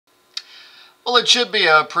Well, it should be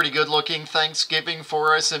a pretty good looking Thanksgiving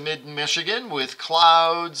for us in mid-Michigan with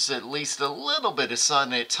clouds, at least a little bit of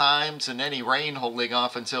sun at times, and any rain holding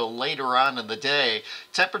off until later on in the day.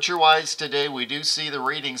 Temperature-wise today, we do see the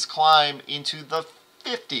readings climb into the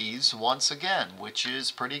 50s once again, which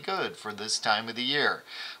is pretty good for this time of the year.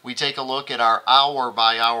 We take a look at our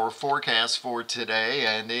hour-by-hour forecast for today,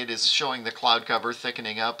 and it is showing the cloud cover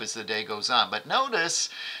thickening up as the day goes on. But notice,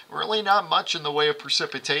 really not much in the way of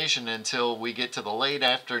precipitation until we get to the late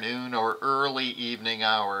afternoon or early evening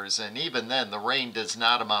hours, and even then the rain does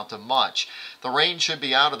not amount to much. The rain should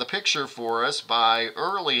be out of the picture for us by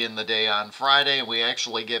early in the day on Friday, and we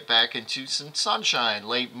actually get back into some sunshine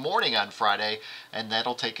late morning on Friday, and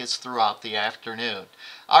that'll take us throughout the afternoon.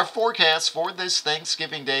 Our forecast for this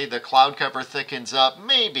Thanksgiving Day, the cloud cover thickens up,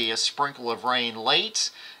 maybe a sprinkle of rain late.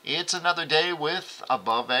 It's another day with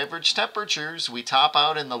above average temperatures. We top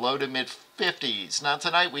out in the low to mid 50s. Now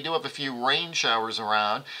tonight we do have a few rain showers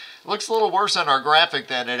around. It looks a little worse on our graphic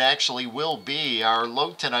than it actually will be. Our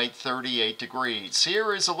low tonight 38 degrees.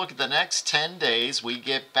 Here is a look at the next 10 days. We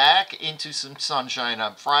get back into some sunshine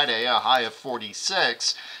on Friday, a high of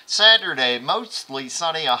 46. Saturday mostly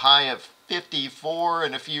sunny, a high of 54,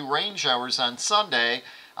 and a few rain showers on Sunday,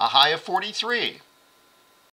 a high of 43.